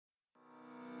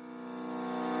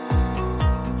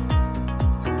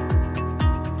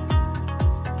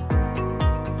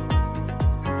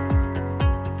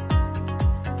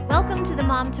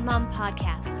Mom to Mom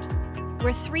podcast.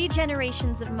 We're 3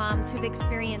 generations of moms who've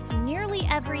experienced nearly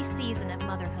every season of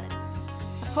motherhood.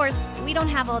 Of course, we don't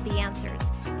have all the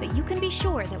answers, but you can be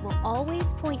sure that we'll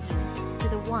always point you to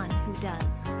the one who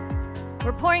does.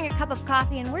 We're pouring a cup of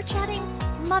coffee and we're chatting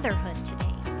motherhood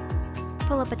today.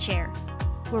 Pull up a chair.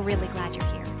 We're really glad you're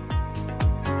here.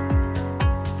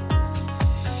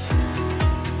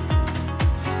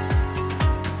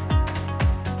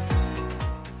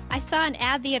 I saw an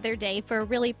ad the other day for a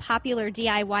really popular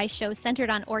DIY show centered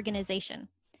on organization.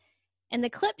 And the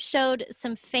clip showed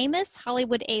some famous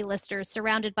Hollywood A-listers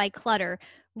surrounded by clutter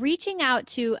reaching out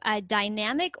to a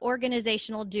dynamic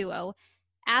organizational duo,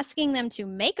 asking them to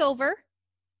make over,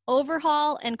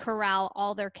 overhaul, and corral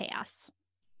all their chaos.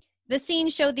 The scene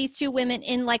showed these 2 women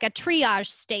in like a triage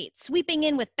state, sweeping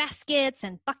in with baskets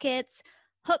and buckets,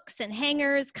 hooks and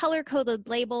hangers, color-coded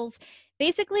labels,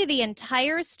 basically the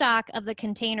entire stock of the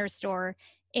Container Store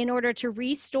in order to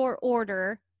restore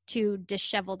order to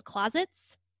disheveled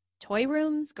closets, toy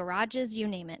rooms, garages, you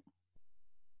name it.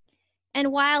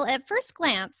 And while at first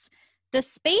glance, the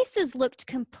spaces looked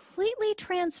completely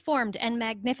transformed and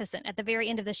magnificent at the very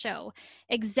end of the show,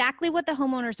 exactly what the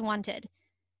homeowners wanted.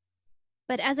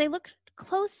 But as I looked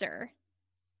closer,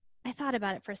 I thought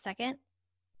about it for a second,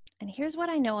 and here's what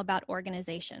I know about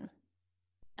organization.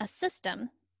 A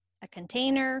system, a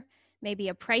container, maybe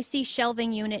a pricey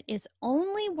shelving unit is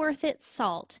only worth its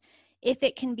salt if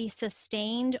it can be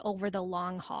sustained over the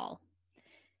long haul.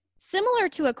 Similar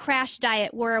to a crash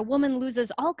diet where a woman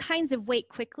loses all kinds of weight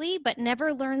quickly but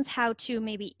never learns how to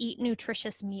maybe eat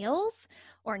nutritious meals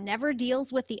or never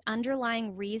deals with the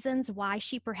underlying reasons why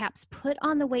she perhaps put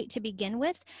on the weight to begin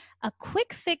with, a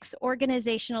quick fix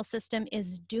organizational system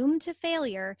is doomed to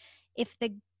failure if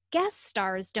the guest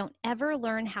stars don't ever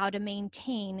learn how to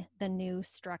maintain the new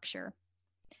structure.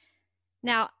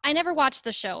 Now, I never watched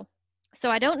the show,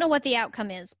 so I don't know what the outcome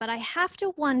is, but I have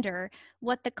to wonder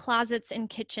what the closets and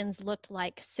kitchens looked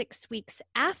like 6 weeks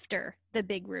after the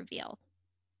big reveal.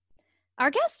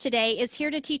 Our guest today is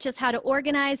here to teach us how to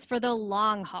organize for the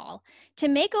long haul, to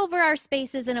make over our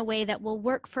spaces in a way that will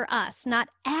work for us, not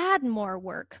add more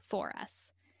work for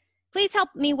us. Please help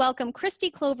me welcome Christy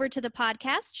Clover to the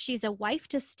podcast. She's a wife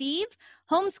to Steve,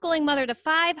 homeschooling mother to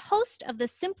 5, host of the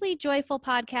Simply Joyful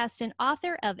podcast, and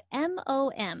author of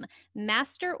MOM,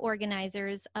 Master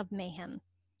Organizers of Mayhem.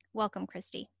 Welcome,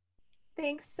 Christy.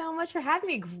 Thanks so much for having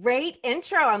me. Great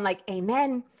intro. I'm like,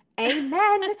 amen,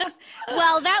 amen.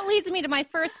 Well, that leads me to my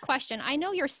first question. I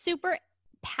know you're super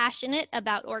passionate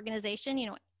about organization. You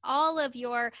know, all of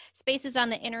your spaces on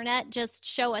the internet just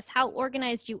show us how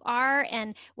organized you are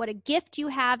and what a gift you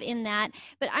have in that.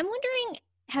 But I'm wondering,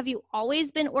 have you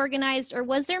always been organized, or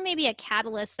was there maybe a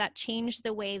catalyst that changed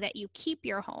the way that you keep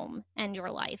your home and your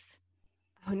life?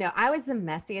 Oh no, I was the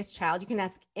messiest child. You can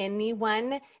ask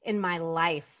anyone in my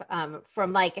life,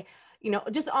 from like,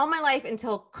 just all my life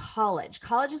until college.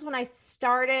 College is when I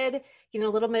started, a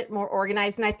little bit more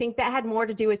organized. And I think that had more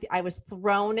to do with, I was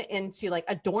thrown into like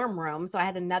a dorm room. So I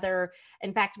had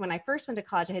in fact, when I first went to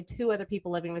college, I had 2 other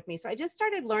people living with me. So I just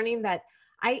started learning that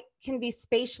I can be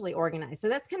spatially organized. So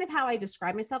that's kind of how I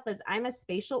describe myself, as I'm a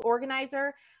spatial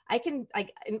organizer.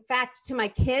 In fact, to my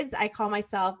kids, I call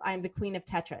myself, I'm the queen of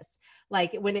Tetris.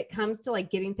 Like when it comes to like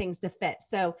getting things to fit.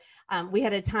 So we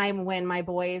had a time when my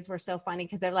boys were so funny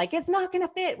because they're like, it's not going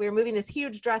to fit. We were moving this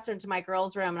huge dresser into my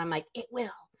girls' room. And I'm like, it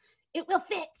will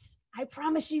fit. I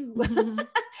promise you.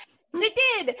 It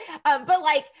did, but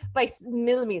like by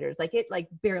millimeters, like it like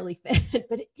barely fit,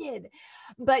 but it did.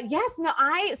 But yes, no,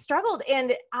 I struggled,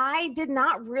 and I did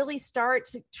not really start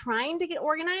trying to get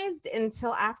organized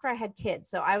until after I had kids.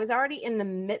 So I was already in the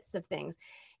midst of things.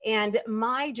 And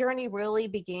my journey really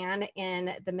began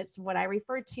in the midst of what I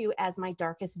refer to as my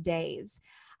darkest days.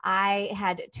 I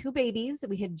had 2 babies.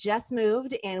 We had just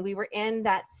moved, and we were in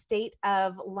that state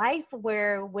of life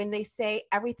where when they say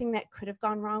everything that could have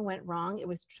gone wrong went wrong, it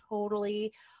was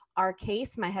totally our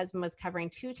case. My husband was covering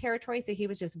 2 territories, so he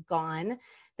was just gone.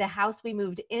 The house we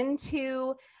moved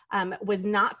into was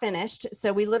not finished.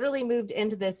 So we literally moved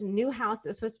into this new house. It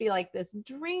was supposed to be like this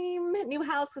dream new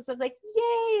house because I was like,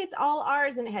 yay, it's all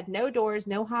ours. And it had no doors,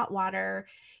 no hot water.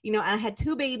 I had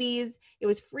 2 babies. It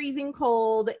was freezing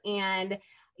cold. And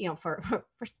for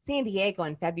San Diego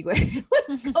in February, it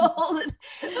was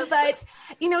cold, but,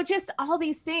 just all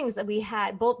these things that we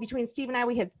had, both between Steve and I,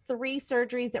 we had 3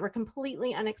 surgeries that were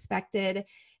completely unexpected.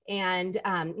 And,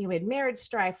 we had marriage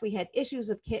strife, we had issues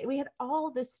with kids, we had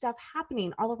all this stuff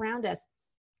happening all around us.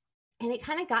 And it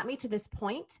kind of got me to this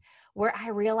point where I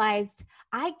realized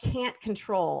I can't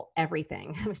control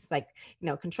everything. I'm just like,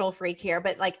 control freak here,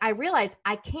 but like, I realized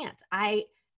I can't.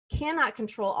 cannot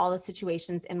control all the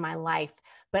situations in my life,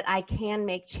 but I can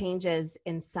make changes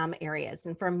in some areas.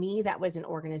 And for me, that was an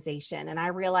organization. And I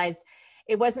realized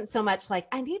it wasn't so much like,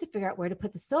 I need to figure out where to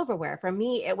put the silverware. For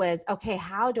me, it was, okay,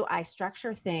 how do I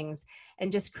structure things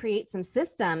and just create some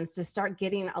systems to start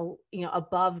getting,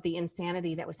 above the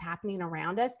insanity that was happening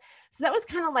around us. So that was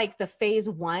kind of like the phase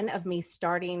one of me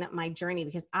starting my journey,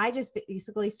 because I just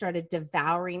basically started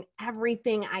devouring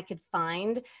everything I could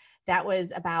find that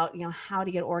was about, how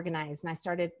to get organized. And I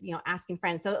started, asking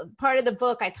friends. So part of the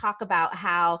book, I talk about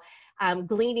how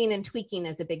gleaning and tweaking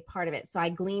is a big part of it. So I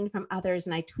glean from others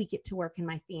and I tweak it to work in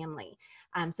my family.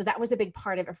 So that was a big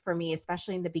part of it for me,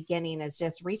 especially in the beginning, is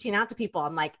just reaching out to people.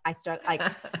 I'm like,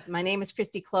 my name is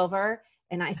Christy Clover,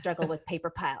 and I struggle with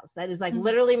paper piles. That is like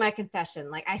literally my confession.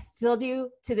 Like I still do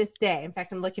to this day. In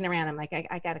fact, I'm looking around. I'm like,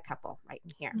 I got a couple right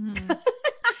in here.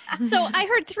 So I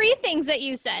heard three things that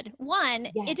you said. One,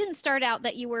 Yes. It didn't start out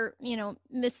that you were,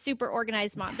 Miss Super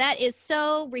Organized Mom. That is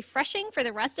so refreshing for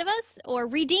the rest of us, or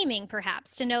redeeming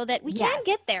perhaps, to know that we can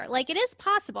get there. Like, it is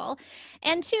possible.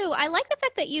 And two, I like the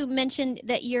fact that you mentioned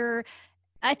that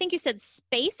I think you said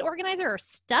space organizer or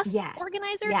stuff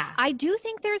organizer. Yeah. I do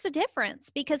think there's a difference,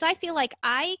 because I feel like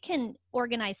I can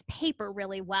organize paper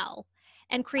really well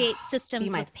and create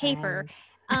systems with paper.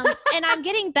 And I'm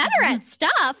getting better at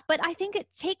stuff, but I think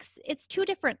it's two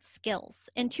different skills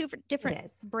and two different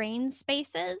brain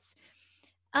spaces.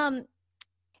 And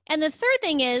the third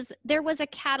thing is, there was a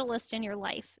catalyst in your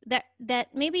life that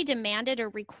maybe demanded or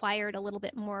required a little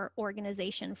bit more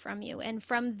organization from you. And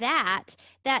from that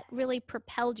really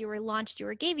propelled you or launched you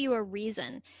or gave you a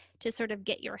reason to sort of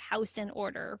get your house in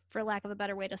order, for lack of a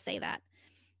better way to say that.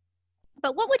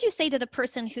 But what would you say to the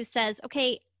person who says,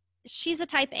 okay, she's a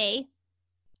type A,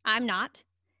 I'm not,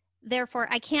 therefore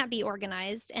I can't be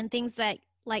organized, and things that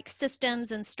like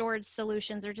systems and storage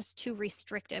solutions are just too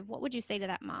restrictive? What would you say to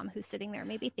that mom who's sitting there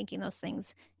maybe thinking those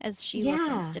things as she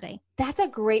listens today? That's a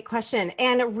great question.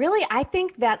 And really, I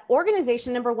think that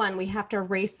organization, number one, we have to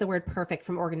erase the word perfect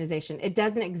from organization. It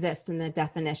doesn't exist in the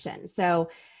definition. So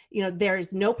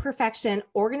there's no perfection.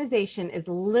 Organization is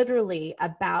literally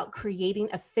about creating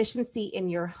efficiency in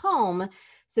your home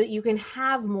so that you can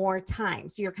have more time.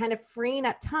 So you're kind of freeing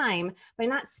up time by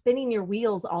not spinning your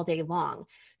wheels all day long.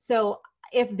 So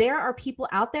if there are people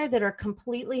out there that are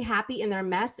completely happy in their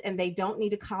mess and they don't need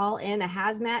to call in a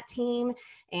hazmat team,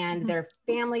 and their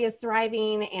family is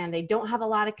thriving and they don't have a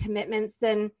lot of commitments,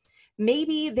 then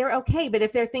maybe they're okay. But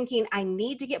if they're thinking, I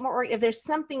need to get more, if there's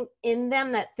something in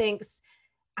them that thinks,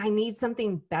 I need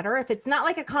something better, if it's not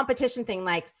like a competition thing,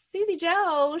 like Susie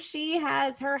Joe, she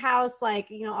has her house all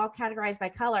categorized by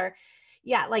color.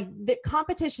 Yeah, like the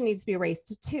competition needs to be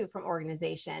erased too from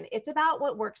organization. It's about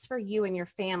what works for you and your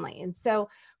family. And so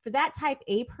for that type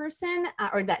A person,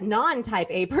 or that non-type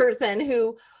A person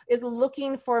who is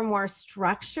looking for more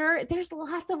structure, there's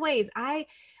lots of ways. I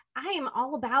am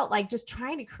all about like just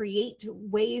trying to create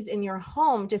ways in your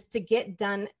home just to get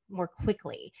done more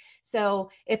quickly. So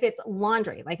if it's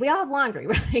laundry, like we all have laundry,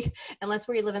 right? Unless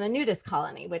we live in a nudist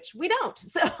colony, which we don't.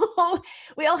 So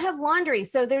we all have laundry.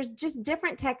 So there's just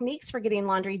different techniques for getting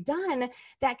laundry done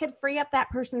that could free up that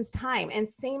person's time. And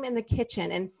same in the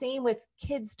kitchen, and same with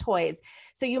kids' toys.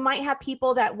 So you might have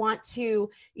people that want to,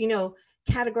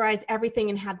 categorize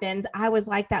everything and have bins. I was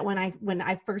like that when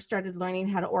I first started learning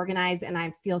how to organize, and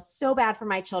I feel so bad for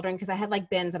my children because I had like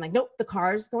bins. I'm like, nope, the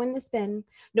cars go in this bin.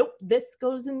 Nope, this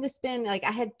goes in this bin. Like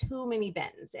I had too many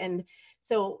bins. And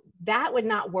so that would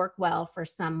not work well for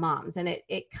some moms. And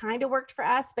it kind of worked for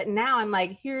us, but now I'm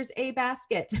like, here's a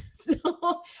basket.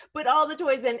 So put all the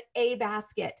toys in a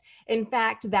basket. In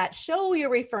fact, that show you're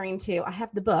referring to, I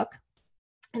have the book.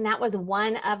 And that was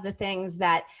one of the things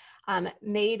that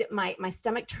made my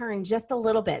stomach turn just a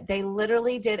little bit. They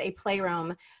literally did a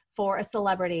playroom for a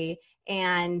celebrity,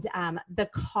 and the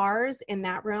cars in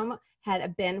that room had a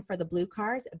bin for the blue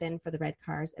cars, a bin for the red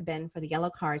cars, a bin for the yellow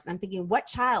cars. And I'm thinking, what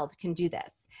child can do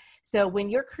this? So when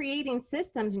you're creating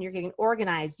systems and you're getting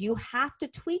organized, you have to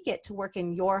tweak it to work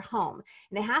in your home.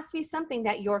 And it has to be something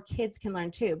that your kids can learn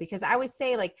too. Because I always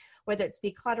say, like, whether it's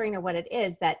decluttering or what it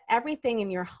is, that everything in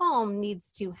your home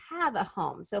needs to have a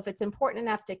home. So if it's important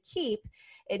enough to keep,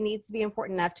 it needs to be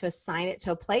important enough to assign it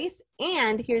to a place.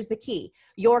 And here's the key.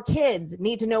 Your kids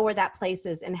need to know where that place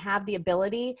is and have the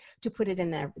ability to put it in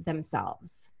there themselves.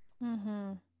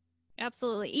 Mm-hmm.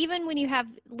 Absolutely. Even when you have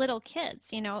little kids,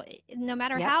 no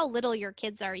matter how little your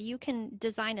kids are, you can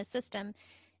design a system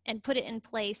and put it in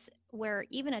place where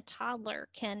even a toddler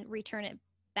can return it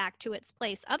back to its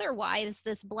place. Otherwise,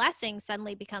 this blessing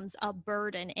suddenly becomes a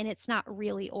burden, and it's not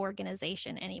really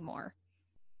organization anymore.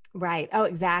 Right. Oh,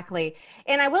 exactly.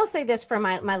 And I will say this for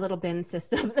my little bin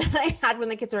system that I had when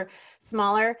the kids were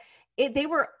smaller. They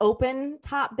were open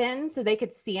top bins so they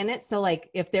could see in it. So like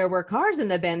if there were cars in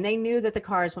the bin, they knew that the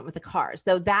cars went with the cars.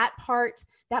 So that part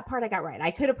I got right.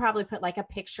 I could have probably put like a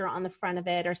picture on the front of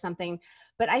it or something.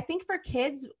 But I think for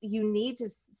kids, you need to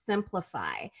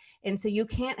simplify. And so you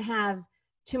can't have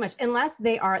too much unless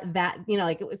they are that,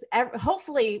 like it was,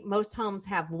 hopefully most homes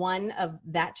have one of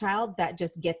that child that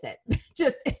just gets it.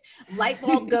 Just light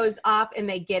bulb goes off and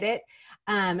they get it.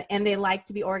 And they like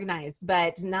to be organized,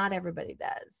 but not everybody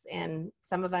does. And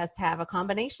some of us have a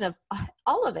combination of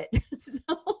all of it.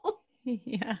 So.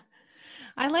 Yeah.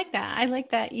 I like that. I like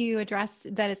that you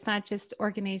addressed that it's not just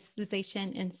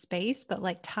organization in space, but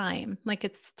like time, like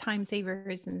it's time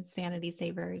savers and sanity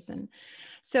savers. And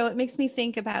so it makes me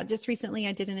think about just recently,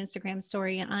 I did an Instagram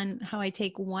story on how I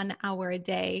take 1 hour a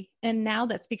day. And now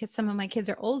that's because some of my kids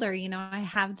are older. I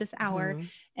have this hour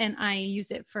and I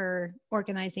use it for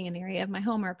organizing an area of my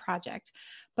home or a project.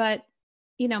 But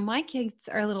my kids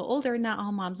are a little older. Not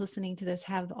all moms listening to this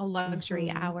have a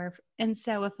luxury hour. And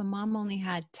so if a mom only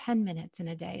had 10 minutes in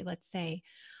a day, let's say,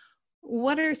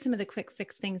 what are some of the quick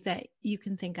fix things that you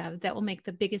can think of that will make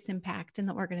the biggest impact in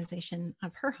the organization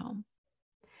of her home?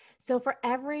 So for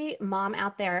every mom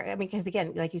out there, I mean, because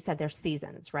again, like you said, there's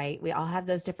seasons, right? We all have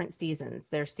those different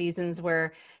seasons. There's seasons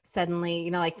where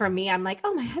suddenly, like for me, I'm like,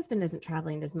 oh, my husband isn't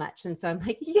traveling as much. And so I'm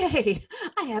like, yay,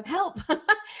 I have help,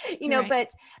 Right.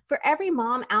 but for every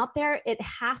mom out there, it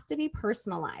has to be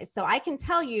personalized. So I can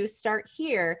tell you start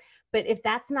here, but if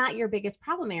that's not your biggest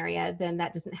problem area, then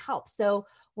that doesn't help. So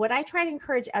what I try to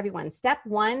encourage everyone, step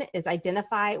one is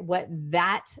identify what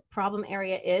that problem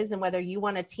area is and whether you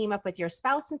want to team up with your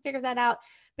spouse and figure that out,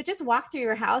 but just walk through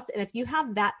your house. And if you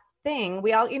have that thing,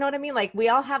 we all, you know what I mean? Like we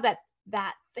all have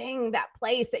that thing, that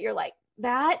place that you're like,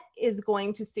 that is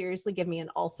going to seriously give me an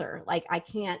ulcer. Like I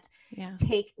can't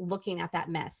take looking at that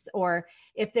mess. Or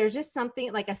if there's just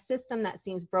something like a system that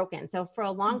seems broken. So for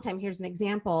a long time, here's an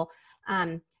example.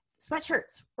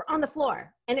 Sweatshirts were on the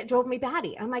floor and it drove me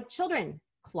batty. I'm like, children,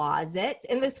 closet.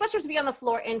 And the sweatshirts would be on the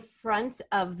floor in front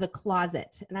of the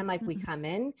closet. And I'm like, we come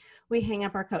in, we hang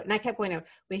up our coat. And I kept going,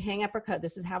 we hang up our coat.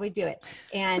 This is how we do it.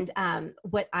 And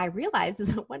what I realized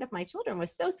is one of my children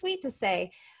was so sweet to say,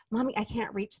 Mommy, I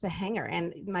can't reach the hanger.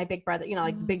 And my big brother,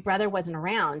 like the big brother wasn't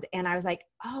around. And I was like,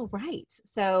 oh, right.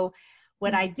 So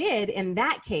what I did in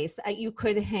that case, you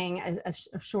could hang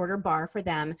a shorter bar for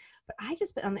them, but I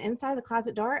just put on the inside of the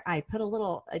closet door, I put a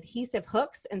little adhesive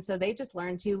hooks. And so they just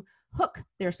learned to hook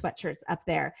their sweatshirts up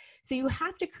there. So you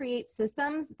have to create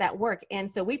systems that work. And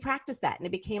so we practiced that and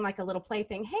it became like a little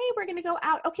plaything. Hey, we're going to go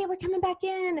out. Okay, we're coming back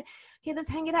in. Okay, let's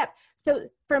hang it up. So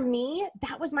for me,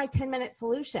 that was my 10-minute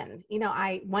solution.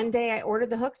 One day I ordered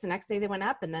the hooks, the next day they went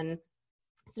up, and then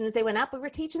as soon as they went up, we were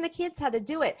teaching the kids how to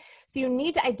do it. So you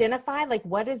need to identify like,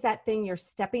 what is that thing you're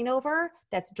stepping over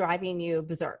that's driving you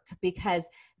berserk? Because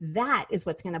that is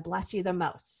what's going to bless you the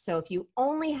most. So if you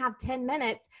only have 10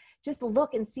 minutes, just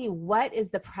look and see what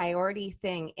is the priority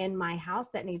thing in my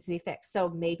house that needs to be fixed. So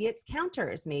maybe it's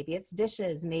counters, maybe it's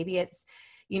dishes, maybe it's,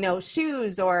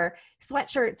 shoes or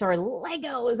sweatshirts or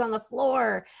Legos on the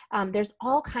floor. There's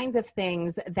all kinds of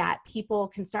things that people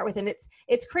can start with. And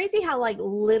it's crazy how like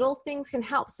little things can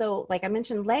help. So like I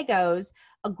mentioned, Legos,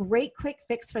 a great quick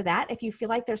fix for that. If you feel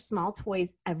like there's small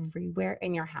toys everywhere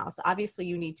in your house, obviously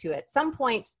you need to at some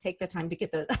point take the time to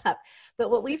get those up.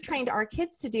 But what we've trained our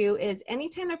kids to do is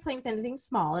anytime they're playing with anything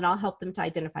small, and I'll help them to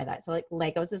identify that. So like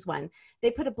Legos is one, they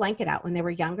put a blanket out when they were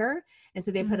younger. And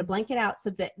so they put a blanket out so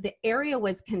that the area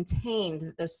was contained,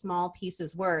 that those small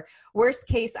pieces were. Worst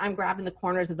case, I'm grabbing the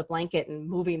corners of the blanket and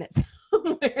moving it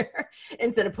somewhere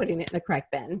instead of putting it in the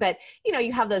correct bin. But,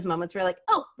 you have those moments where you're like,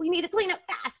 oh, we need to clean up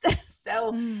fast.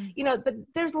 So, but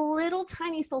there's little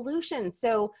tiny solutions.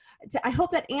 So I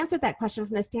hope that answered that question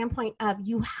from the standpoint of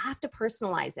you have to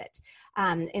personalize it.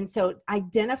 And so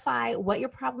identify what your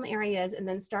problem area is and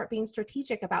then start being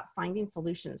strategic about finding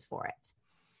solutions for it.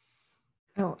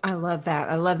 Oh, I love that.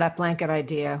 I love that blanket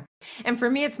idea. And for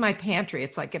me, it's my pantry.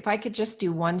 It's like if I could just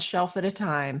do one shelf at a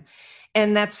time.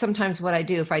 And that's sometimes what I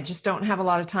do if I just don't have a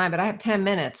lot of time, but I have 10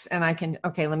 minutes and I can,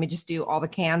 okay, let me just do all the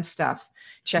canned stuff,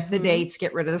 check the dates,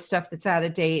 get rid of the stuff that's out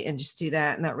of date and just do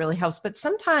that. And that really helps. But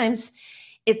sometimes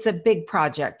it's a big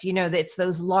project, it's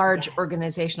those large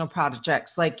organizational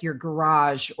projects like your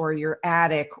garage or your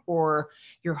attic or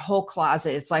your whole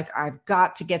closet. It's like, I've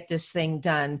got to get this thing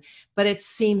done, but it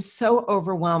seems so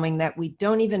overwhelming that we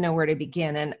don't even know where to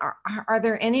begin. And are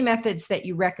there any methods that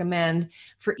you recommend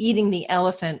for eating the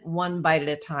elephant one bite at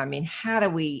a time? I mean, how do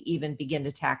we even begin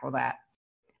to tackle that?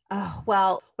 Oh,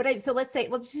 well, so let's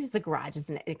just use the garage as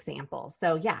an example.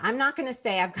 So yeah, I'm not going to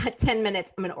say I've got 10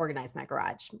 minutes. I'm going to organize my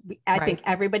garage. I think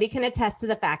everybody can attest to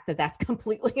the fact that that's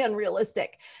completely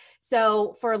unrealistic.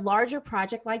 So for a larger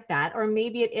project like that, or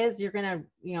maybe it is, you're going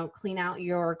to, clean out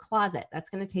your closet.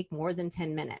 That's going to take more than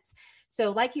 10 minutes.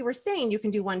 So like you were saying, you can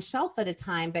do one shelf at a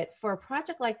time, but for a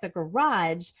project like the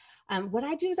garage, what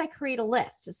I do is I create a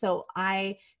list. So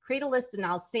I create a list and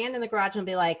I'll stand in the garage and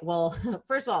be like, well,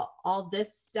 first of all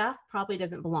this stuff probably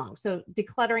doesn't belong. So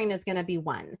decluttering is going to be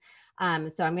one.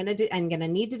 So I'm going to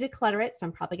need to declutter it. So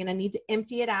I'm probably going to need to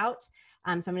empty it out.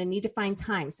 So I'm going to need to find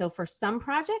time. So for some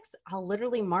projects, I'll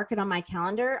literally mark it on my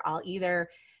calendar. I'll either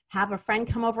have a friend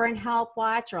come over and help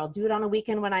watch, or I'll do it on a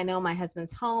weekend when I know my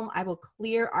husband's home. I will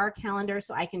clear our calendar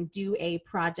so I can do a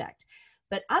project.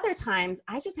 But other times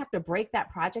I just have to break that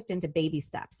project into baby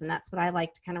steps. And that's what I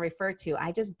like to kind of refer to.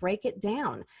 I just break it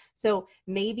down. So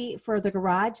maybe for the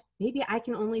garage, maybe I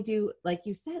can only do, like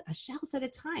you said, a shelf at a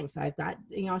time. So I've got,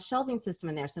 a shelving system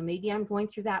in there. So maybe I'm going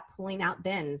through that, pulling out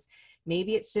bins.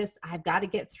 Maybe it's just, I've got to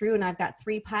get through and I've got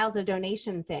 3 piles of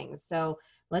donation things. So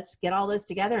let's get all those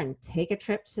together and take a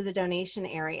trip to the donation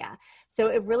area. So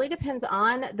it really depends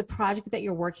on the project that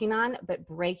you're working on, but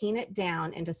breaking it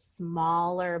down into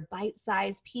smaller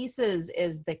bite-sized pieces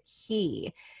is the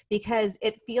key, because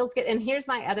it feels good. And here's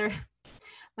my other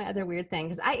weird thing,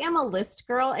 because I am a list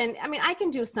girl. And I mean, I can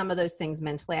do some of those things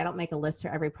mentally. I don't make a list for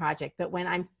every project, but when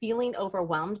I'm feeling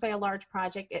overwhelmed by a large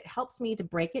project, it helps me to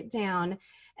break it down.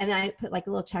 And then I put like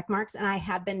little check marks, and I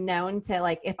have been known to,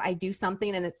 like, if I do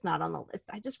something and it's not on the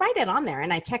list, I just write it on there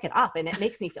and I check it off, and it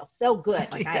makes me feel so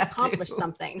good. Like I accomplished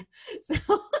something.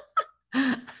 So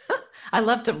I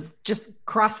love to just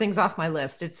cross things off my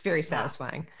list. It's very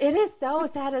satisfying. It is so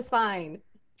satisfying.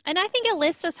 And I think a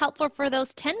list is helpful for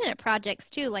those 10-minute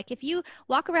projects too. Like if you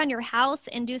walk around your house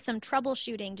and do some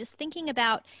troubleshooting, just thinking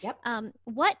about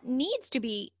what needs to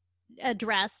be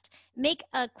addressed, make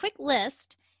a quick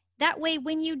list. That way,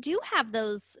 when you do have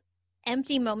those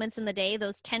empty moments in the day,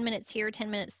 those 10 minutes here,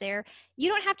 10 minutes there, you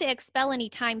don't have to expel any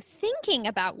time thinking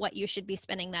about what you should be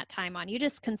spending that time on. You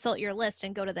just consult your list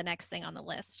and go to the next thing on the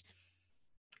list.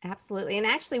 Absolutely. And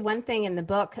actually one thing in the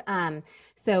book,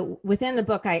 so within the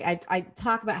book, I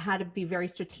talk about how to be very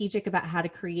strategic about how to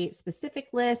create specific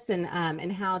lists and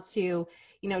how to,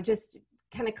 just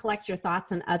kind of collect your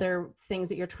thoughts on other things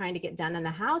that you're trying to get done in the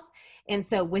house. And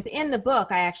so within the book,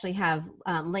 I actually have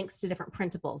links to different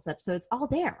printables. So it's all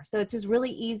there. So it's just really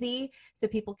easy. So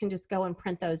people can just go and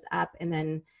print those up, and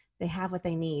then they have what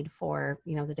they need for,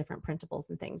 the different printables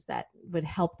and things that would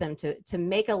help them to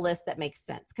make a list that makes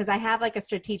sense. Because I have like a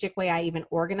strategic way I even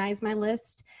organize my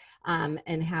list,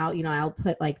 and how, I'll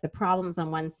put like the problems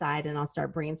on one side and I'll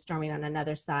start brainstorming on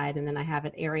another side. And then I have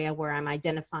an area where I'm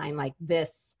identifying like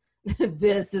this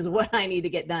is what I need to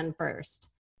get done first.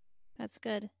 That's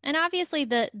good. And obviously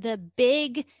the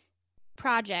big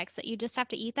projects that you just have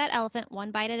to eat that elephant one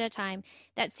bite at a time,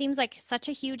 that seems like such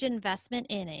a huge investment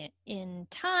in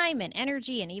time and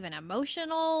energy and even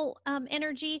emotional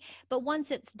energy. But once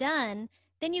it's done,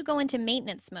 then you go into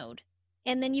maintenance mode,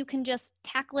 and then you can just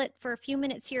tackle it for a few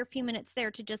minutes here, a few minutes there,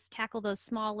 to just tackle those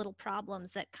small little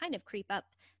problems that kind of creep up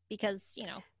because,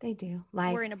 they do.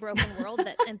 We're in a broken world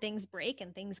and things break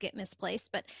and things get misplaced.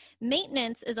 But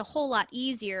maintenance is a whole lot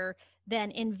easier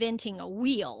than inventing a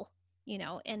wheel,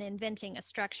 and inventing a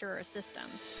structure or a system.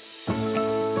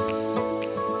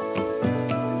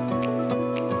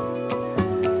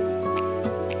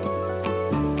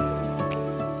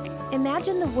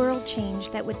 Imagine the world change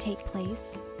that would take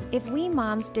place if we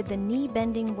moms did the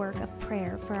knee-bending work of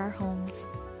prayer for our homes.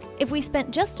 If we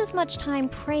spent just as much time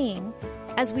praying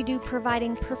as we do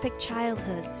providing perfect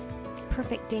childhoods,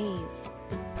 perfect days,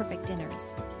 perfect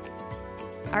dinners.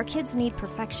 Our kids need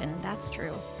perfection, that's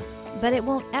true, but it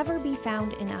won't ever be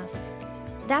found in us.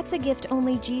 That's a gift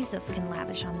only Jesus can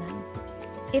lavish on them.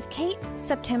 If Kate,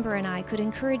 September, and I could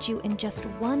encourage you in just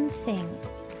one thing,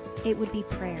 it would be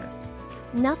prayer.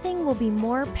 Nothing will be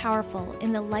more powerful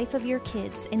in the life of your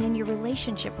kids and in your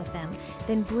relationship with them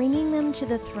than bringing them to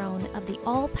the throne of the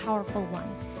all-powerful one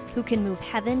who can move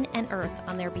heaven and earth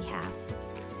on their behalf.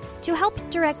 To help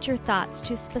direct your thoughts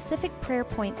to specific prayer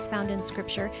points found in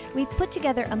Scripture, we've put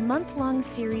together a month-long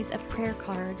series of prayer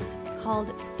cards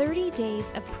called 30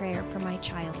 Days of Prayer for My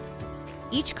Child.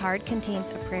 Each card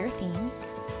contains a prayer theme,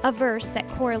 a verse that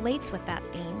correlates with that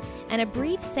theme, and a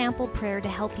brief sample prayer to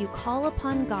help you call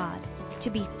upon God to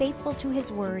be faithful to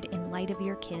His Word in light of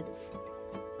your kids.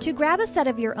 To grab a set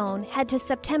of your own, head to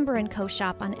September & Co.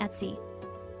 shop on Etsy.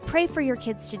 Pray for your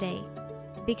kids today,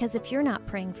 because if you're not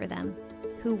praying for them,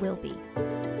 who will be?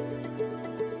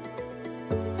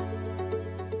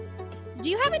 Do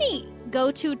you have any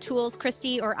go-to tools,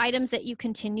 Christy, or items that you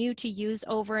continue to use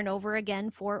over and over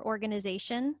again for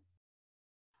organization?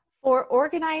 For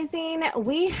organizing, I'm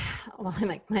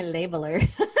like my labeler.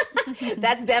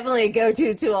 That's definitely a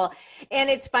go-to tool. And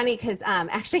it's funny because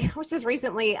actually I was just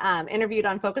recently interviewed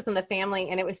on Focus on the Family,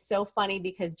 and it was so funny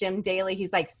because Jim Daly,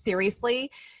 he's like,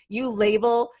 seriously, you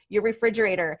label your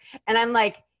refrigerator? And I'm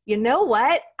like, you know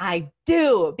what? I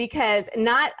do, because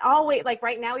not always, like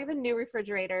right now we have a new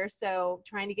refrigerator. So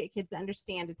trying to get kids to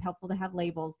understand it's helpful to have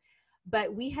labels.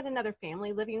 But we had another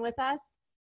family living with us.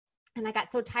 And I got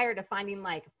so tired of finding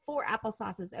like 4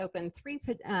 applesauces open, 3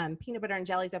 peanut butter and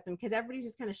jellies open, because everybody's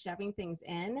just kind of shoving things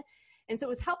in. And so it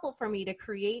was helpful for me to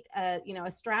create a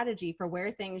strategy for where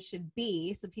things should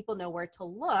be so people know where to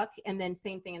look. And then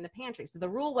same thing in the pantry. So the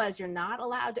rule was you're not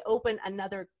allowed to open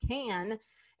another can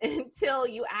until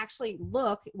you actually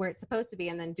look where it's supposed to be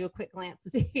and then do a quick glance to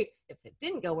see if it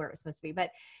didn't go where it was supposed to be. But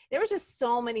there was just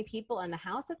so many people in the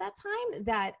house at that time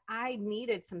that I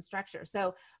needed some structure.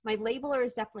 So my labeler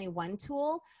is definitely one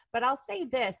tool, but I'll say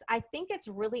this, I think it's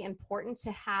really important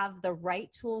to have the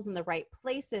right tools in the right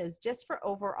places just for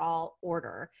overall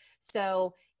order.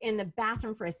 So in the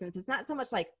bathroom, for instance, it's not so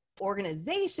much like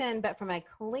organization, but from a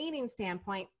cleaning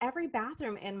standpoint, every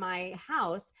bathroom in my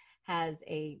house has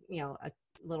a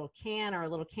little can or a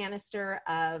little canister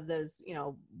of those,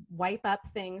 wipe up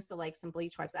things. So like some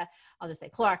bleach wipes, I'll just say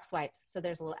Clorox wipes. So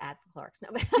there's a little ad for Clorox. No,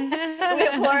 we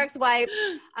have Clorox wipes.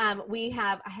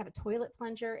 I have a toilet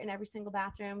plunger in every single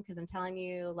bathroom, because I'm telling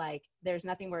you, like, there's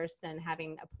nothing worse than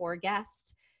having a poor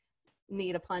guest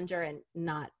need a plunger and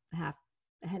not have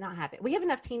it. We have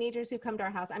enough teenagers who come to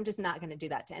our house. I'm just not going to do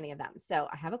that to any of them. So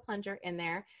I have a plunger in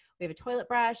there. We have a toilet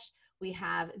brush. We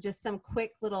have just some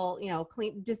quick little,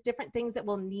 clean, just different things that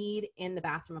we'll need in the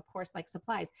bathroom, of course, like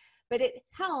supplies. But it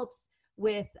helps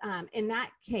with, in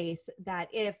that case, that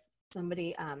if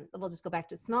somebody, we'll just go back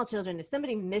to small children. If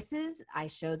somebody misses, I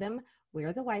show them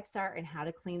where the wipes are and how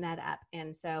to clean that up.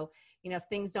 And so, if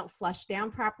things don't flush down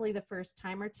properly the first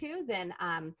time or two, then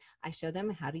I show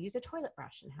them how to use a toilet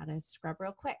brush and how to scrub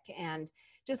real quick. And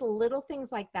just little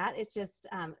things like that. It's just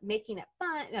making it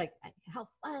fun. Like, how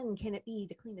fun can it be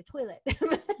to clean a toilet?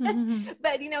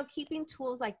 But, keeping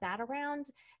tools like that around.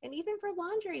 And even for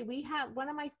laundry, we have one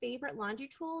of my favorite laundry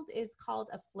tools is called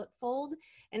a flip fold.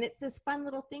 And it's this fun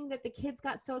little thing that the kids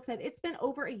got so excited. It's been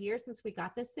over a year since we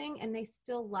got this thing, and they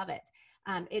still love it.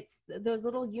 It's those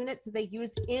little units that they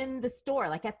use in the store,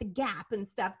 like at the Gap and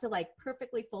stuff, to like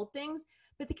perfectly fold things.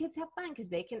 But the kids have fun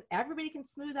because everybody can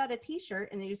smooth out a t-shirt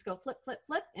and they just go flip, flip,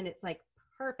 flip. And it's like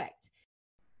perfect.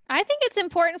 I think it's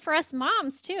important for us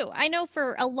moms too. I know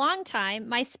for a long time,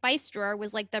 my spice drawer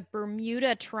was like the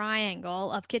Bermuda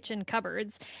Triangle of kitchen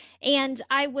cupboards. And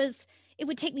it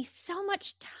would take me so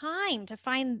much time to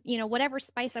find, whatever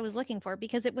spice I was looking for,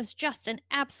 because it was just an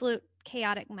absolute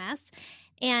chaotic mess.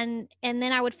 And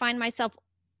then I would find myself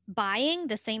buying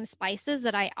the same spices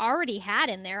that I already had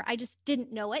in there. I just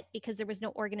didn't know it because there was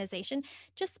no organization.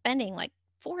 Just spending like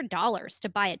 $4 to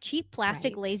buy a cheap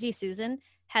plastic Lazy Susan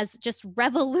has just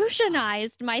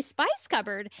revolutionized my spice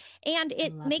cupboard. And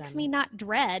it makes me not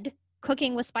dread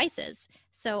cooking with spices.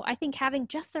 So I think having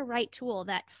just the right tool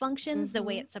that functions the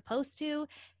way it's supposed to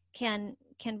can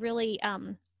really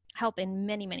help in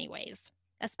many, many ways,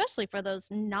 especially for those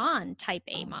non-type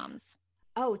A moms.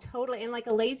 Oh, totally. And like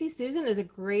a Lazy Susan is a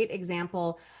great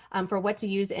example for what to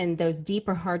use in those deep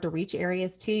or hard to reach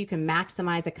areas too. You can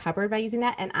maximize a cupboard by using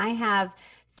that. And I have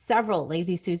several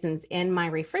Lazy Susans in my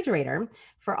refrigerator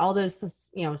for all those,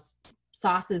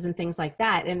 sauces and things like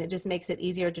that. And it just makes it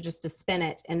easier to spin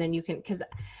it. And then you can, because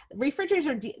refrigerators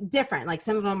are different. Like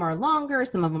some of them are longer,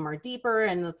 some of them are deeper.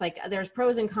 And it's like, there's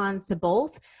pros and cons to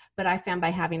both. But I found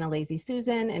by having a Lazy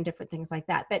Susan and different things like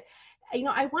that. But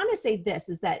I want to say this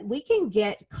is that we can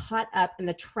get caught up in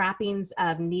the trappings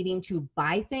of needing to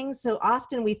buy things. So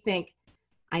often we think,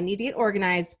 I need to get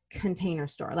organized, container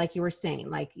store, like you were saying,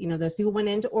 like, those people went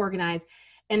in to organize.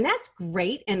 And that's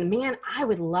great. And man, I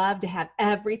would love to have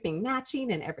everything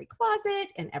matching in every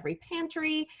closet and every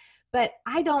pantry, but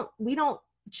we don't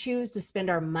choose to spend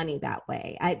our money that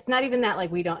way. It's not even that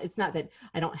it's not that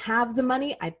I don't have the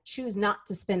money. I choose not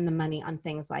to spend the money on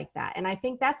things like that. And I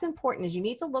think that's important, is you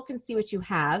need to look and see what you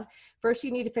have. First,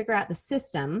 you need to figure out the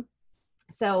system.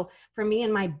 So for me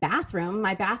in my bathroom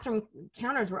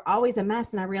counters were always a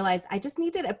mess. And I realized I just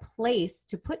needed a place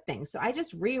to put things. So I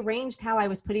just rearranged how I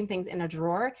was putting things in a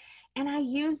drawer, and I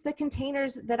used the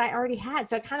containers that I already had.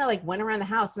 So I kind of like went around the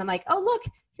house and I'm like, oh, look,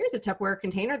 here's a Tupperware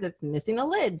container that's missing a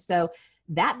lid. So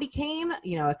that became,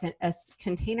 a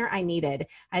container I needed.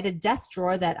 I had a desk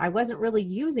drawer that I wasn't really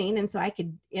using. And so I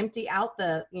could empty out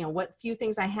the, what few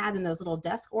things I had in those little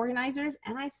desk organizers.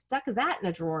 And I stuck that in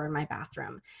a drawer in my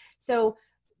bathroom. So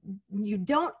you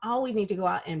don't always need to go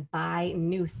out and buy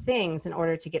new things in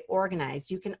order to get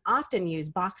organized. You can often use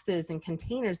boxes and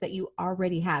containers that you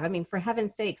already have. I mean, for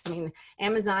heaven's sakes,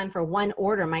 Amazon for one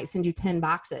order might send you 10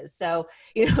 boxes. So,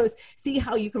 see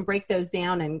how you can break those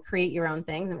down and create your own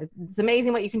things. It's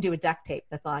amazing what you can do with duct tape.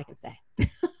 That's all I can say.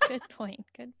 Good point.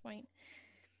 Good point.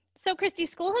 So, Christy,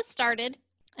 school has started,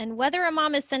 and whether a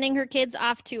mom is sending her kids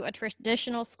off to a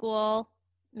traditional school,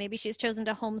 maybe she's chosen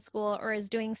to homeschool, or is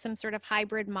doing some sort of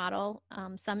hybrid model,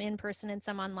 some in person and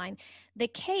some online, the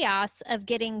chaos of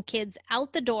getting kids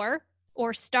out the door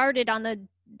or started on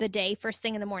the day first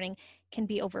thing in the morning can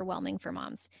be overwhelming for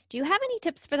moms. Do you have any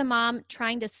tips for the mom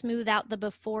trying to smooth out the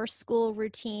before school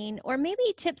routine, or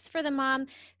maybe tips for the mom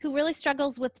who really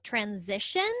struggles with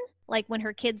transition, like when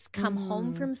her kids come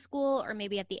home from school, or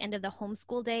maybe at the end of the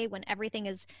homeschool day when everything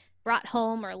is brought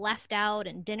home or left out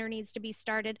and dinner needs to be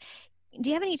started? Do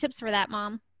you have any tips for that,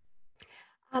 Mom?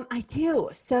 I do.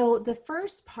 So the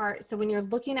first part, so when you're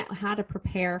looking at how to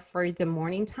prepare for the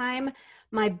morning time,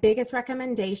 my biggest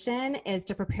recommendation is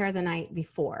to prepare the night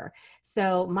before.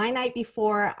 So my night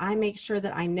before, I make sure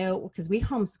that I know, because we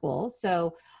homeschool,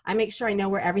 so I make sure I know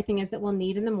where everything is that we'll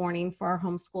need in the morning for our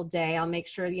homeschool day. I'll make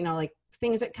sure,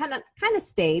 things are kind of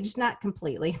staged, not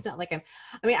completely. It's not like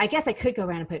I guess I could go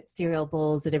around and put cereal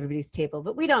bowls at everybody's table,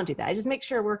 but we don't do that. I just make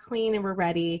sure we're clean and we're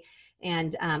ready,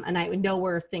 and I know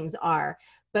where things are.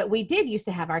 But we did used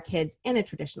to have our kids in a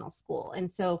traditional school. And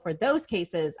so for those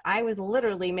cases, I was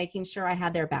literally making sure I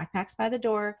had their backpacks by the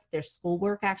door, their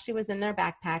schoolwork actually was in their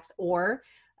backpacks, or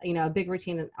a big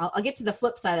routine. And I'll get to the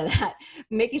flip side of that,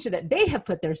 making sure that they have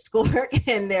put their schoolwork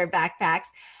in their backpacks.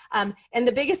 And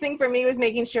the biggest thing for me was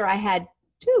making sure I had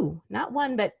two, not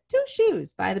one, but two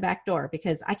shoes by the back door,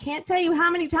 because I can't tell you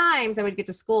how many times I would get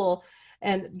to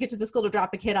the school to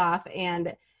drop a kid off,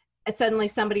 and suddenly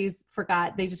somebody's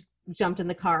forgot, they just jumped in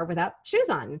the car without shoes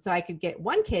on. So I could get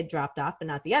one kid dropped off, but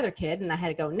not the other kid. And I had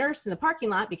to go nurse in the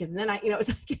parking lot, because then it was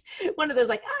like one of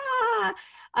those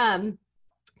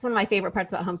it's one of my favorite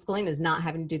parts about homeschooling is not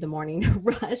having to do the morning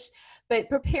rush, but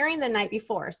preparing the night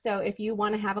before. So if you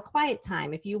want to have a quiet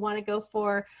time, if you want to go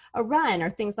for a run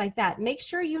or things like that, make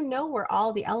sure you know where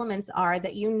all the elements are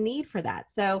that you need for that.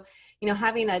 So,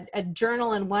 having a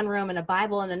journal in one room and a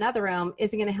Bible in another room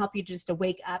isn't going to help you just to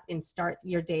wake up and start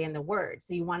your day in the Word.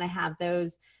 So you want to have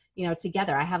those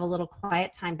together. I have a little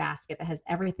quiet time basket that has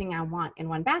everything I want in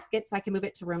one basket, so I can move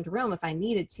it to room if I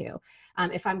needed to.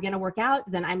 If I'm going to work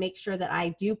out, then I make sure that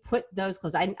I do put those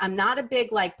clothes. I'm not a big,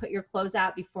 put your clothes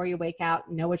out before you wake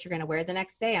out, know what you're going to wear the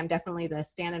next day. I'm definitely the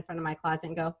stand in front of my closet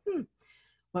and go,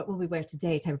 what will we wear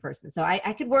today type of person. So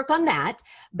I could work on that.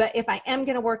 But if I am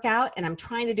going to work out and I'm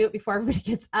trying to do it before everybody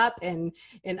gets up and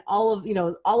all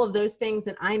of those things,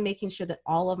 then I'm making sure that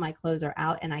all of my clothes are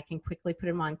out and I can quickly put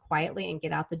them on quietly and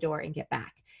get out the door and get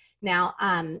back. Now,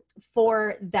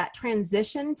 for that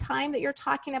transition time that you're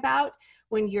talking about,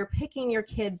 when you're picking your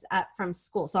kids up from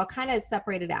school, so I'll kind of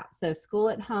separate it out. So school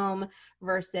at home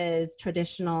versus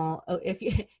traditional.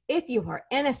 If you are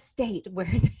in a state where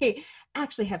they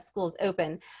actually have schools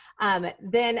open,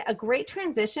 then a great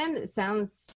transition, it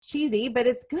sounds cheesy, but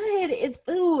it's good, is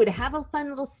food. Have a fun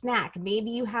little snack. Maybe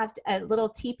you have a little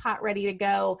teapot ready to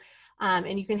go,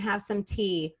 and you can have some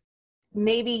tea.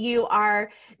 Maybe you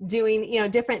are doing,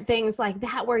 different things like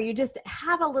that, where you just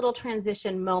have a little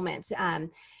transition moment.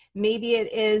 Maybe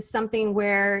it is something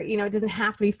where, it doesn't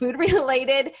have to be food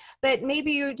related, but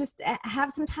maybe you just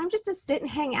have some time just to sit and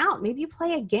hang out. Maybe you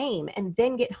play a game and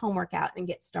then get homework out and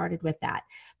get started with that.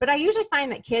 But I usually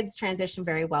find that kids transition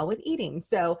very well with eating.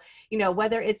 So,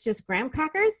 whether it's just graham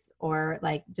crackers or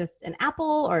just an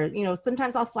apple, or,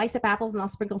 sometimes I'll slice up apples and I'll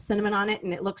sprinkle cinnamon on it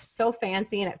and it looks so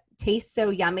fancy and it tastes so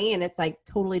yummy and it's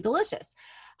totally delicious.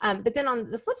 But then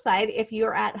on the flip side, if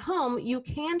you're at home, you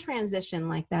can transition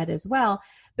like that as well.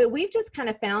 But we've just kind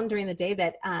of found during the day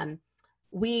that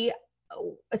we,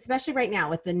 especially right now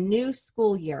with the new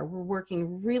school year, we're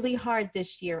working really hard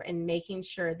this year in making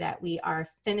sure that we are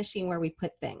finishing where we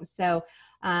put things. So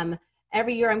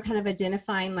every year I'm kind of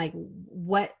identifying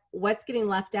what's getting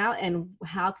left out and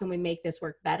how can we make this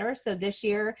work better. So this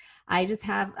year I just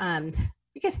have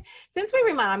because since we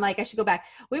remodeled, I should go back.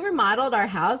 We remodeled our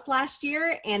house last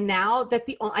year, and now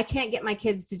I can't get my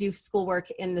kids to do schoolwork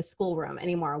in the schoolroom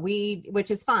anymore. Which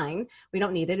is fine. We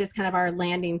don't need it. It's kind of our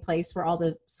landing place where all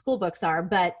the school books are.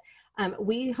 But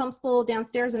We homeschool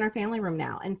downstairs in our family room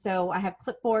now. And so I have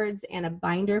clipboards and a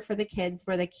binder for the kids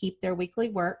where they keep their weekly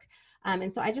work.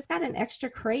 And so I just got an extra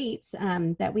crate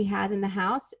that we had in the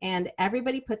house, and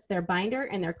everybody puts their binder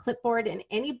and their clipboard and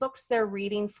any books they're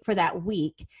reading for that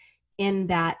week in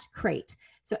that crate.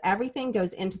 So everything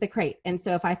goes into the crate. And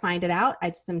so if I find it out, I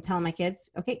just am telling my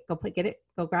kids, okay, get it,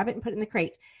 go grab it and put it in the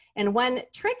crate. And one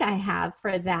trick I have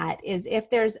for that is if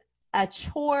there's a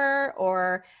chore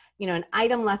or, an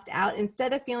item left out,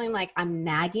 instead of feeling like I'm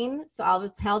nagging. So I'll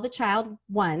tell the child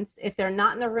once, if they're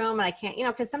not in the room and I can't,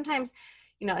 because sometimes,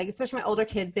 like especially my older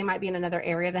kids, they might be in another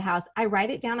area of the house. I write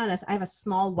it down I have a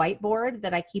small whiteboard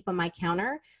that I keep on my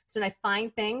counter. So when I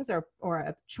find things or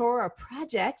a chore or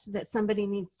project that somebody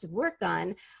needs to work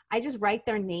on, I just write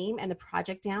their name and the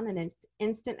project down, and it's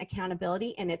instant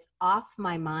accountability and it's off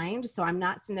my mind. So I'm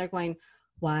not sitting there going,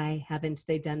 why haven't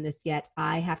they done this yet?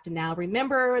 I have to now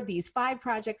remember these 5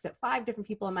 projects that 5 different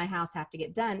people in my house have to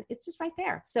get done. It's just right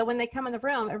there. So when they come in the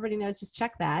room, everybody knows, just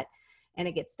check that and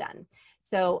it gets done.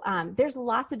 So there's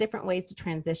lots of different ways to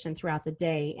transition throughout the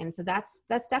day. And so that's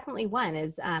definitely one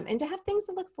is, and to have things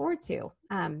to look forward to.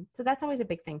 So that's always a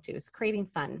big thing too, is creating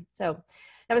fun. So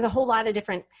that was a whole lot of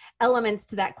different elements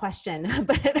to that question,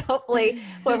 but hopefully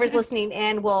whoever's listening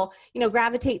in will,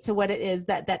 gravitate to what it is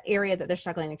that area that they're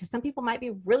struggling in. Because some people might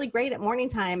be really great at morning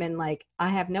time and like, I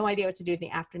have no idea what to do in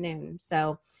the afternoon.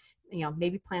 So,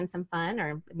 maybe plan some fun,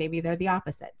 or maybe they're the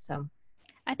opposite. So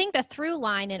I think the through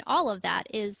line in all of that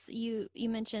is you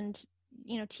mentioned,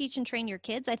 teach and train your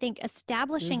kids. I think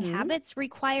establishing habits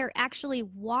require actually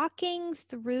walking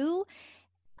through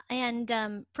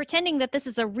and pretending that this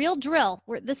is a real drill.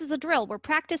 This is a drill. We're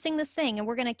practicing this thing, and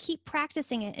we're going to keep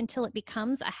practicing it until it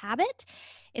becomes a habit.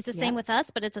 It's the same with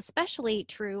us, but it's especially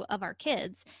true of our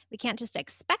kids. We can't just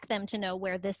expect them to know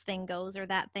where this thing goes or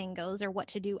that thing goes or what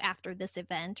to do after this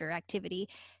event or activity,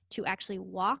 to actually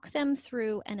walk them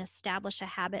through and establish a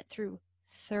habit through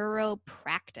thorough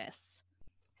practice.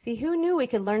 See, who knew we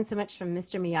could learn so much from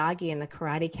Mr. Miyagi and the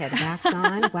Karate Kid? Wax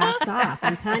on, wax off.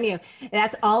 I'm telling you,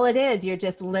 that's all it is. You're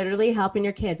just literally helping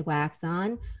your kids wax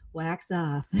on, wax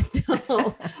off.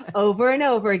 So over and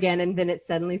over again, and then it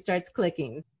suddenly starts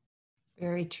clicking.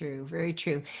 Very true. Very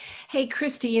true. Hey,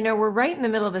 Christy, we're right in the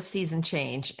middle of a season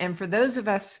change. And for those of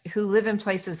us who live in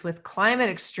places with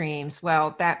climate extremes,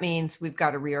 well, that means we've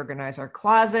got to reorganize our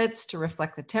closets to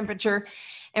reflect the temperature.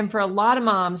 And for a lot of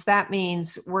moms, that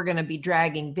means we're going to be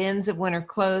dragging bins of winter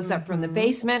clothes up from the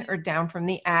basement or down from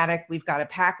the attic. We've got to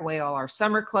pack away all our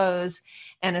summer clothes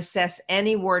and assess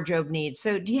any wardrobe needs.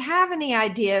 So do you have any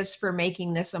ideas for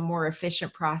making this a more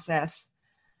efficient process?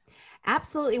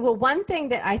 Absolutely. Well, one thing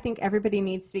that I think everybody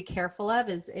needs to be careful of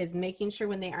is making sure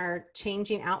when they are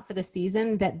changing out for the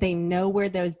season that they know where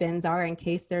those bins are in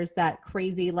case there's that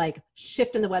crazy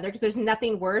shift in the weather, because there's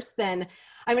nothing worse than,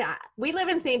 we live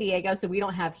in San Diego, so we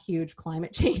don't have huge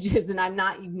climate changes, and I'm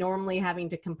not normally having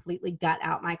to completely gut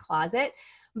out my closet.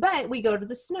 But we go to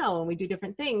the snow and we do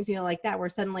different things, like that, where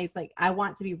suddenly it's like, I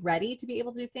want to be ready to be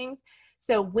able to do things.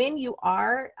 So when you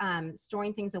are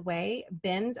storing things away,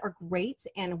 bins are great.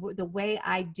 And the way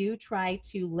I do try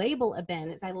to label a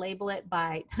bin is I label it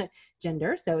by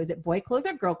gender. So is it boy clothes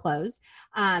or girl clothes?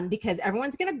 Because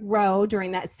everyone's going to grow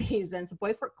during that season. So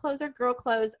boy clothes or girl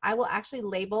clothes, I will actually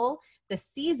label the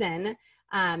season.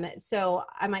 So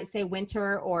I might say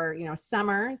winter or,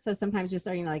 summer. So sometimes just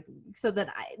starting so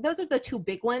that those are the 2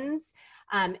 big ones.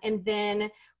 And then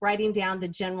writing down the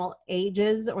general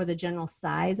ages or the general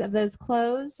size of those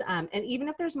clothes. And even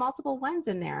if there's multiple ones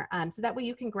in there, so that way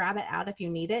you can grab it out if you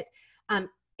need it.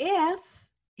 If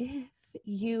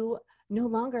you no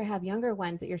longer have younger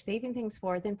ones that you're saving things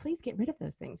for, then please get rid of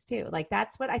those things too.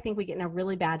 That's what I think we get in a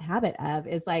really bad habit of,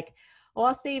 is oh,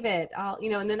 I'll save it.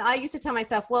 And then I used to tell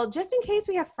myself, well, just in case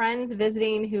we have friends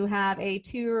visiting who have a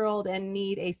 2-year-old and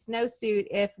need a snowsuit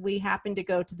if we happen to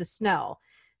go to the snow.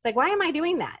 It's like, why am I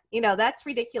doing that? That's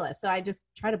ridiculous. So I just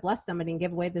try to bless somebody and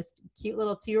give away this cute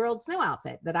little 2-year-old snow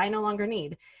outfit that I no longer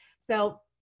need. So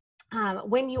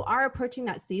when you are approaching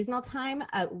that seasonal time,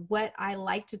 what I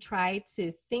like to try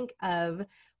to think of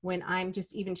when I'm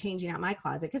just even changing out my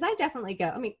closet, because I definitely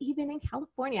go, even in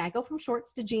California, I go from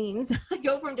shorts to jeans, I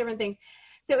go from different things.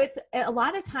 So it's a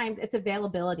lot of times it's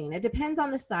availability, and it depends on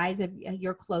the size of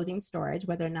your clothing storage,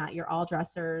 whether or not you're all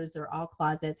dressers or all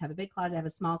closets, have a big closet, have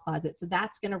a small closet. So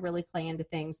that's going to really play into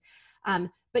things.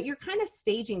 But you're kind of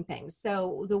staging things.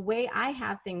 So the way I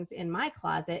have things in my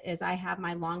closet is I have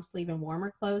my long sleeve and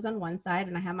warmer clothes on one side,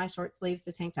 and I have my short sleeves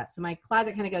to tank tops. So my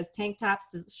closet kind of goes tank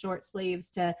tops to short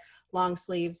sleeves to long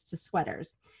sleeves to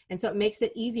sweaters. And so it makes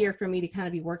it easier for me to kind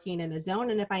of be working in a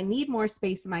zone. And if I need more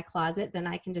space in my closet, then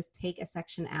I can just take a section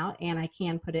section out and I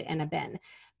can put it in a bin.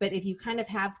 But if you kind of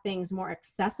have things more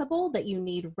accessible that you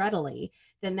need readily,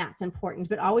 then that's important.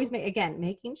 But always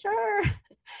making sure,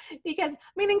 because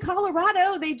I mean, in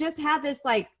Colorado, they just had this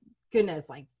like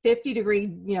 50-degree,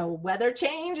 weather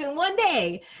change in one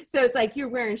day. So it's like you're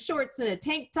wearing shorts and a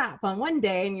tank top on one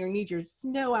day and you need your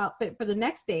snow outfit for the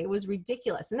next day. It was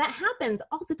ridiculous. And that happens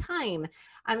all the time.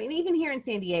 I mean, even here in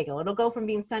San Diego, it'll go from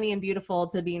being sunny and beautiful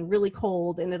to being really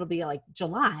cold, and it'll be like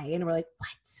July. And we're like,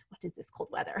 what is this cold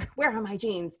weather? Where are my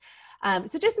jeans?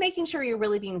 So just making sure you're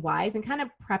really being wise and kind of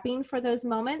prepping for those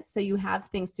moments so you have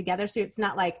things together. So it's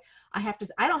not like I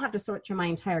don't have to sort through my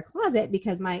entire closet,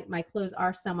 because my clothes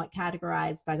are somewhat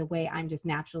categorized by the way I'm just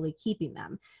naturally keeping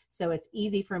them. So it's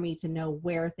easy for me to know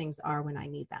where things are when I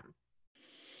need them.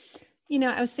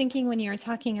 I was thinking when you were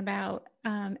talking about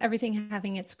everything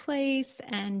having its place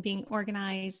and being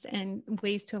organized and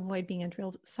ways to avoid being a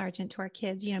drill sergeant to our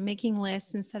kids, making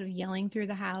lists instead of yelling through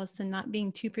the house and not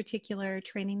being too particular,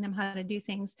 training them how to do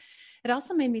things. It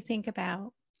also made me think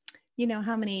about,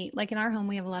 how many, like in our home,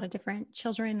 we have a lot of different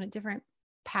children with different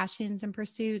passions and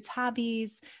pursuits,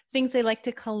 hobbies, things they like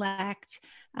to collect.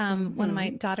 One of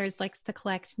my daughters likes to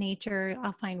collect nature.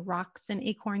 I'll find rocks and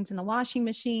acorns in the washing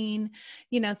machine,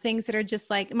 things that are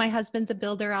just like, my husband's a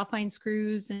builder. I'll find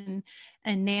screws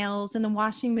and nails in the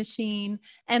washing machine.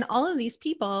 And all of these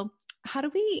people, how do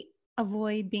we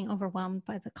avoid being overwhelmed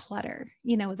by the clutter,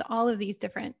 with all of these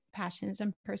different passions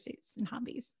and pursuits and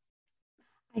hobbies?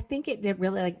 I think it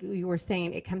really, like you were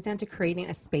saying, it comes down to creating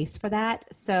a space for that.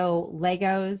 So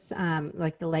Legos,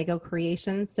 like the Lego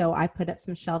creations. So I put up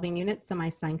some shelving units so my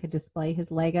son could display his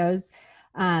Legos.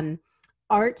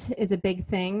 Art is a big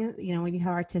thing, when you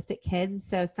have artistic kids.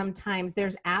 So sometimes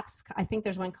there's apps. I think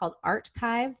there's one called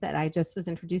Archive that I just was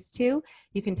introduced to.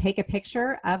 You can take a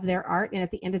picture of their art, and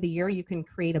at the end of the year, you can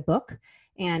create a book,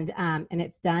 and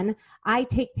it's done. I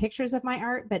take pictures of my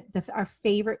art, but our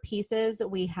favorite pieces,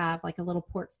 we have like a little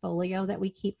portfolio that we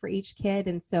keep for each kid.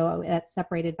 And so that's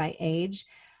separated by age.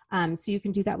 So you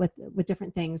can do that with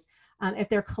different things. If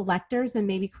they're collectors, then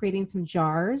maybe creating some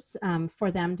jars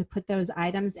for them to put those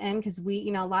items in, because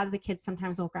a lot of the kids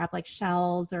sometimes will grab like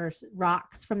shells or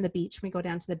rocks from the beach when we go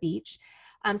down to the beach.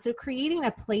 So creating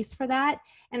a place for that,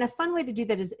 and a fun way to do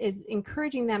that is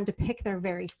encouraging them to pick their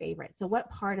very favorite. So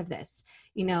what part of this,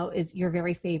 is your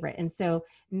very favorite? And so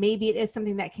maybe it is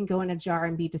something that can go in a jar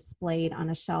and be displayed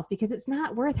on a shelf, because it's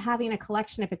not worth having a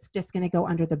collection if it's just going to go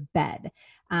under the bed,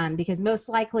 because most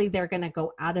likely they're going to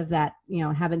go out of that,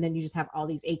 then you just have all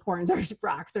these acorns or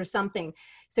rocks or something.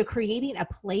 So creating a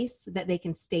place that they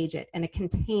can stage it, and a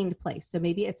contained place. So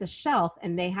maybe it's a shelf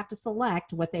and they have to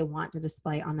select what they want to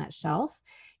display on that shelf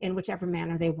in whichever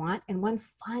manner they want. And one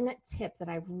fun tip that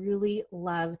I really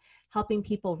love helping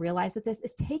people realize with this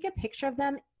is take a picture of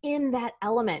them in that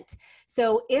element.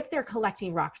 So if they're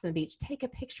collecting rocks on the beach, take a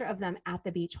picture of them at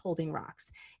the beach holding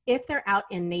rocks. If they're out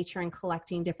in nature and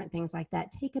collecting different things like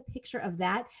that, take a picture of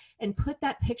that and put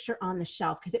that picture on the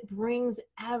shelf, because it brings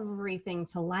everything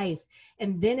to life.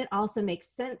 And then it also makes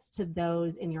sense to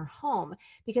those in your home,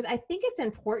 because I think it's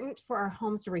important for our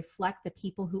homes to reflect the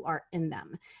people who are in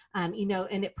them,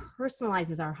 and it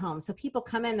personalizes our home. So people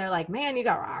come in, they're like, man, you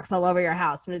got rocks all over your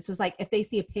house. And it's just like, if they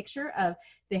see a picture of,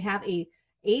 they have a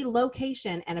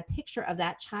location and a picture of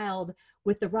that child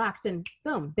with the rocks, and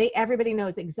boom, everybody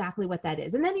knows exactly what that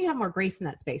is. And then you have more grace in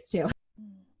that space too.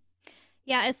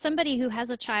 Yeah, as somebody who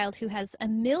has a child who has a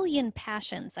million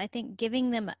passions, I think giving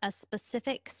them a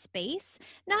specific space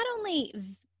not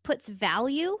only puts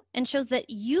value and shows that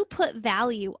you put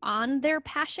value on their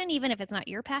passion, even if it's not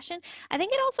your passion. I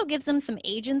think it also gives them some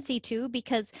agency too,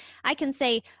 because I can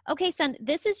say, okay, son,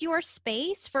 this is your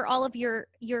space for all of your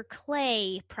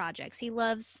clay projects.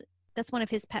 That's one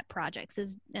of his pet projects,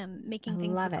 is making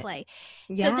things with clay.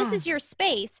 Yeah. So this is your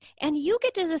space, and you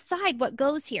get to decide what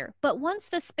goes here. But once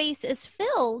the space is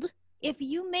filled, if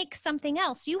you make something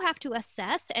else, you have to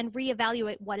assess and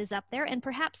reevaluate what is up there, and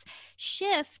perhaps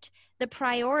shift the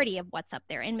priority of what's up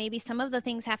there. And maybe some of the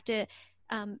things have to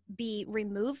be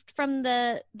removed from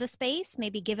the space,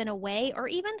 maybe given away, or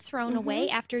even thrown away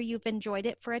after you've enjoyed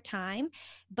it for a time.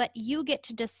 But you get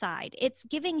to decide. It's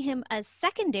giving him a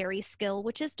secondary skill,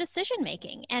 which is decision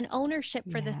making and ownership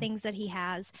for the things that he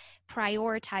has,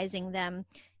 prioritizing them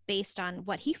based on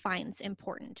what he finds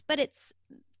important. But it's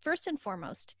first and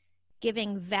foremost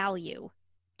giving value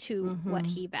to what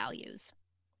he values.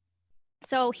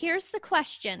 So here's the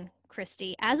question,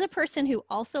 Christy. As a person who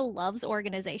also loves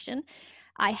organization,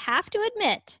 I have to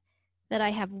admit that I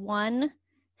have one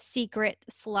secret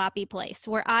sloppy place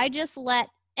where I just let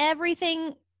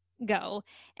everything go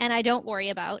and I don't worry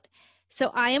about.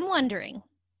 So I am wondering,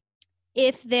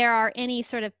 if there are any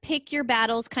sort of pick your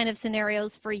battles kind of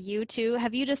scenarios for you too.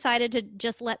 Have you decided to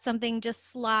just let something just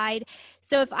slide?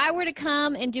 So if I were to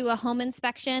come and do a home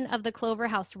inspection of the Clover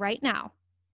house right now,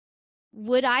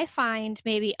 would I find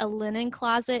maybe a linen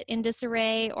closet in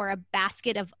disarray, or a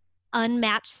basket of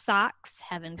unmatched socks,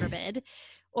 heaven forbid,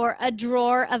 or a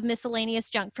drawer of miscellaneous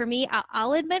junk? For me,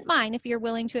 I'll admit mine if you're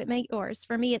willing to admit yours.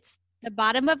 For me, it's the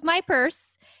bottom of my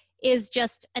purse is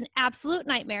just an absolute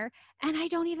nightmare, and I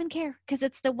don't even care because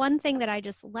it's the one thing that I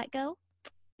just let go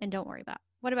and don't worry about.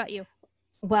 What about you?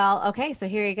 Well, okay, so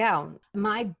here you go.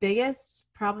 My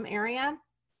biggest problem area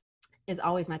is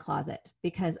always my closet,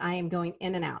 because I am going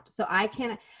in and out. So I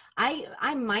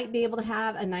might be able to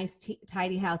have a nice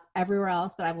tidy house everywhere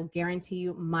else, but I will guarantee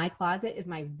you my closet is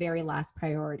my very last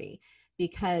priority,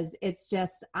 because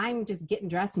I'm just getting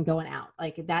dressed and going out.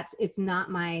 Like it's not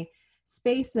my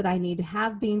space that I need to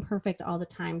have being perfect all the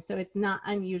time. So it's not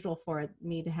unusual for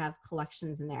me to have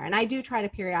collections in there. And I do try to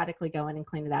periodically go in and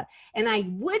clean it out. And I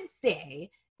would say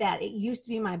that it used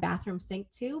to be my bathroom sink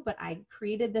too, but I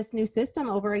created this new system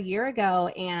over a year ago,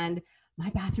 and my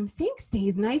bathroom sink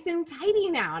stays nice and tidy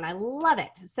now, and I love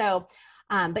it. So,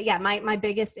 but yeah, my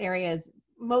biggest area is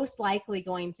most likely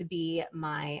going to be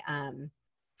my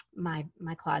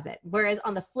my closet. Whereas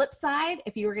on the flip side,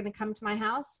 if you were going to come to my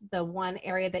house, the one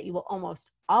area that you will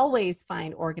almost always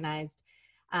find organized,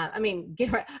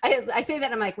 I say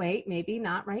that, I'm like, wait, maybe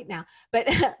not right now, but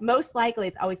most likely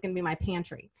it's always going to be my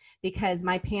pantry, because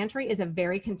my pantry is a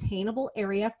very containable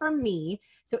area for me.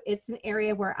 So it's an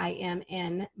area where I am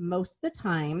in most of the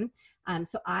time.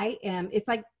 It's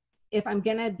like, if I'm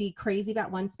going to be crazy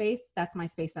about one space, that's my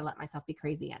space I let myself be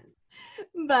crazy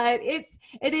in. But it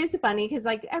is funny, because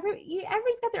like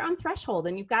everybody's got their own threshold,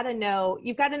 and you've got to know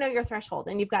your threshold,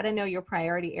 and you've got to know your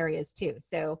priority areas too.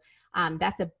 So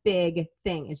that's a big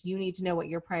thing, is you need to know what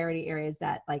your priority areas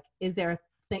that, like, is there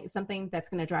something that's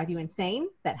going to drive you insane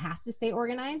that has to stay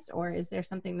organized, or is there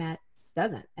something that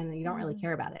doesn't and you don't really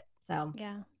care about it? So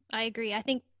yeah, I agree. I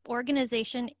think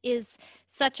organization is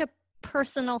such a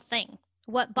personal thing.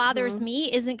 What bothers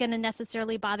me isn't going to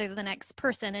necessarily bother the next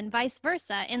person, and vice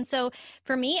versa. And so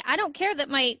for me, I don't care that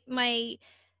my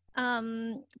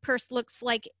purse looks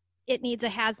like it needs a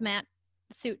hazmat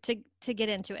suit to get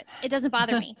into it. It doesn't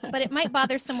bother me, but it might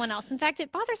bother someone else. In fact,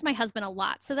 it bothers my husband a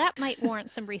lot. So that might warrant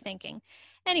some rethinking.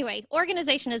 Anyway,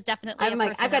 organization is definitely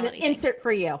I've got an insert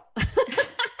for you.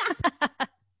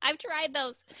 I've tried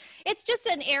those. It's just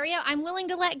an area I'm willing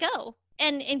to let go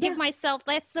and give myself,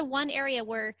 that's the one area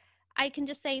where I can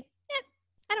just say,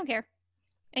 I don't care,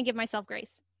 and give myself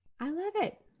grace. I love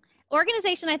it.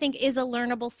 Organization, I think, is a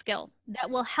learnable skill that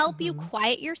will help you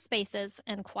quiet your spaces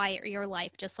and quiet your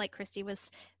life, just like Christy was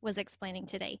explaining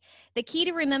today. The key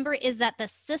to remember is that the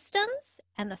systems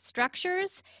and the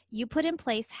structures you put in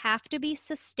place have to be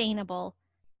sustainable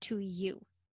to you.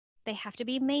 They have to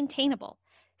be maintainable.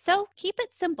 So keep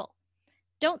it simple.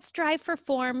 Don't strive for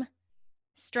form,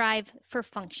 strive for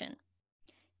function.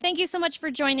 Thank you so much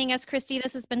for joining us, Christy.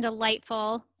 This has been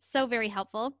delightful, so very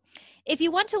helpful. If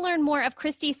you want to learn more of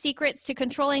Christy's secrets to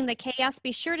controlling the chaos,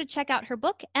 be sure to check out her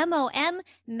book, MOM,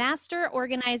 Master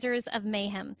Organizers of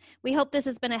Mayhem. We hope this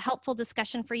has been a helpful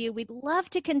discussion for you. We'd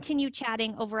love to continue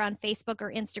chatting over on Facebook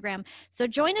or Instagram. So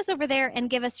join us over there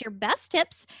and give us your best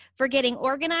tips for getting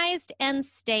organized and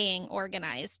staying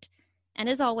organized. And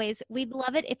as always, we'd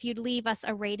love it if you'd leave us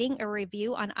a rating or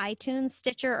review on iTunes,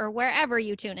 Stitcher, or wherever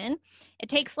you tune in. It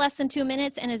takes less than 2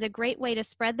 minutes and is a great way to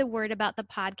spread the word about the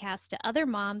podcast to other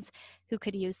moms who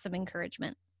could use some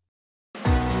encouragement.